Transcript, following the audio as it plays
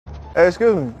Hey,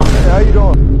 excuse me. Hey, how you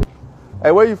doing?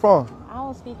 Hey, where you from? I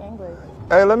don't speak English.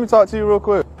 Hey, let me talk to you real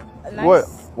quick. Nice. What?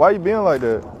 Why you being like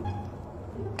that?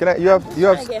 Can I? You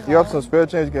have some spare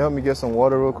change? You can help me get some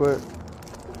water real quick.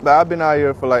 Like, I've been out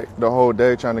here for like the whole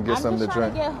day trying to get something to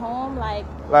drink. I'm just trying to get home.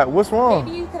 Like, what's wrong?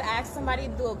 Maybe you could ask somebody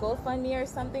to do a GoFundMe or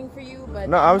something for you. But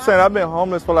no, I'm saying I've been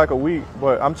homeless for like a week,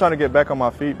 but I'm trying to get back on my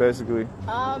feet, basically.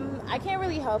 I can't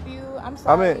really help you. I'm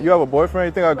sorry. I mean, you have a boyfriend?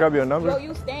 You think I'll grab your number? Yo,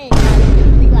 you staying?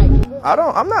 I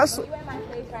don't. I'm not. You at my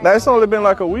place right That's now. only been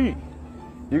like a week.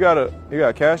 You got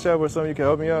a Cash App or something you can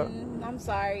help me out? I'm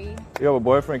sorry. You have a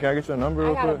boyfriend? Can I get your number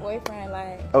real quick? I got a boyfriend,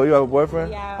 like. Oh, you have a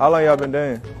boyfriend? Yeah. How long y'all been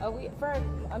dating? For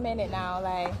a minute now,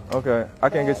 like. Okay. I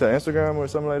can't get your Instagram or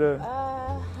something like that?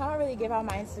 I don't really give out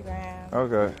my Instagram.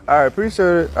 Okay. All right. Appreciate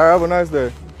it. All right. Have a nice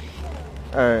day.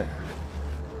 All right.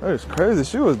 That is crazy.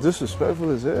 She was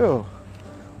disrespectful as hell.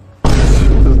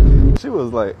 She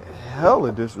was like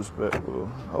hella disrespectful.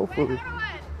 Hopefully. Wait,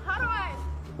 hold on.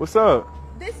 What's up?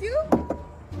 This you?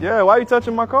 Yeah. Why you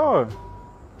touching my car?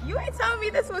 You ain't telling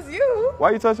me this was you.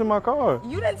 Why you touching my car?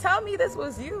 You didn't tell me this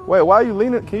was you. Wait, why are you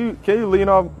leaning? Can you lean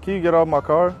off? Can you get off my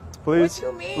car, please?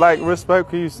 What you mean? Like,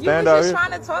 respect. Can you stand out here? You was just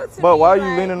trying to talk to me. But why are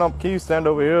you leaning up? Can you stand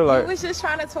over here? Like, you was just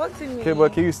trying to talk to me. Okay,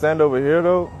 but can you stand over here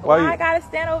though? Why I gotta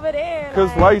stand over there? Because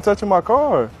like, why you touching my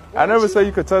car? I never said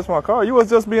you could touch my car. You was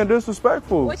just being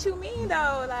disrespectful. What you mean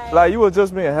though? Like you was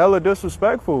just being hella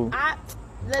disrespectful.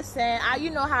 Listen, you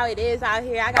know how it is out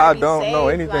here. I don't know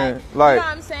anything. Like, you know what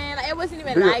I'm saying? Like, it wasn't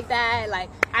even like that. Like,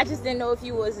 I just didn't know if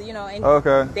you was,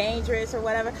 dangerous or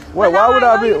whatever. Wait, why would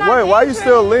I be? Wait, why you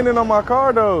still leaning on my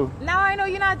car though? Now I know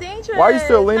you're not dangerous. Why you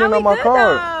still leaning on my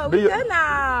car? We good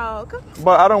now.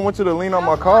 But I don't want you to lean on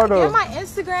my car though. Get my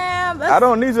Instagram. I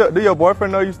don't need you. Do your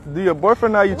boyfriend know you? Do your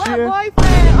boyfriend know you cheating? What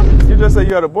boyfriend? You just said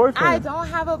you had a boyfriend. I don't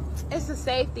have a. It's a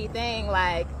safety thing.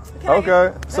 Like. Let me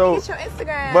get your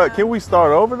Instagram. But can we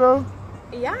start over though?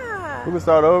 Yeah. We can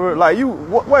start over. Like you.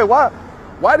 Wait.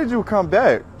 Why did you come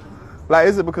back? Like,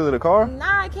 is it because of the car?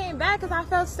 Nah, I came back because I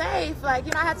felt safe.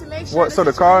 Like, I had to make sure. What? So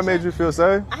the car made you feel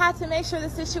safe? I had to make sure the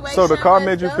situation. So the car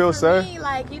made you feel safe? Me.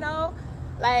 Like,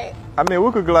 I mean,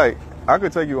 we could I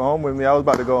could take you home with me. I was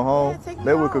about to go home. Yeah,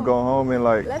 Maybe we could go home and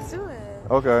like. Let's do it.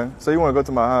 Okay. So you want to go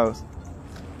to my house?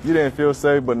 You didn't feel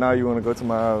safe, but now you want to go to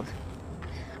my house.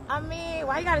 I mean,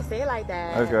 why you gotta say it like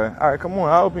that? Okay. All right, come on.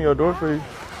 I'll open your door for you.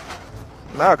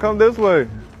 Nah, come this way.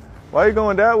 Why you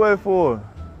going that way for?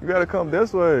 You gotta come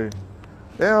this way.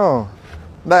 Damn.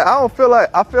 Like, I just feel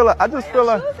like. Where your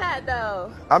shoes at,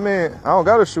 though? I mean, I don't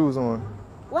got the shoes on.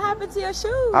 What happened to your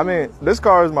shoes? I mean, this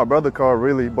car is my brother's car,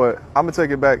 really, but I'm gonna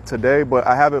take it back today, but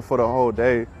I have it for the whole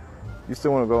day. You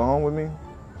still wanna go home with me?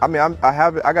 I mean, I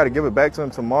have it. I gotta give it back to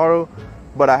him tomorrow,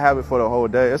 but I have it for the whole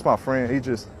day. It's my friend. He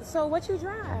just. So what you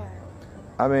drive?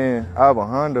 I mean, I have a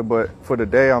Honda, but for the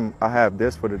day, I have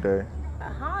this for the day. A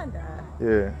Honda?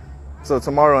 Yeah. So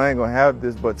tomorrow I ain't gonna have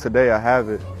this, but today I have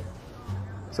it.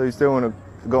 So you still wanna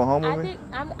go home with me?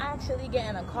 I'm actually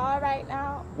getting a car right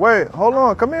now. Wait, hold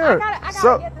on. Come here. I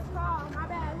gotta get this car. My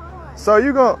bad. Hold on. So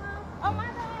you gonna? Oh, my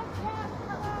bad. Yeah,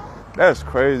 hello. That's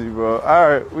crazy, bro. All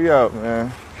right, we out,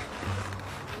 man.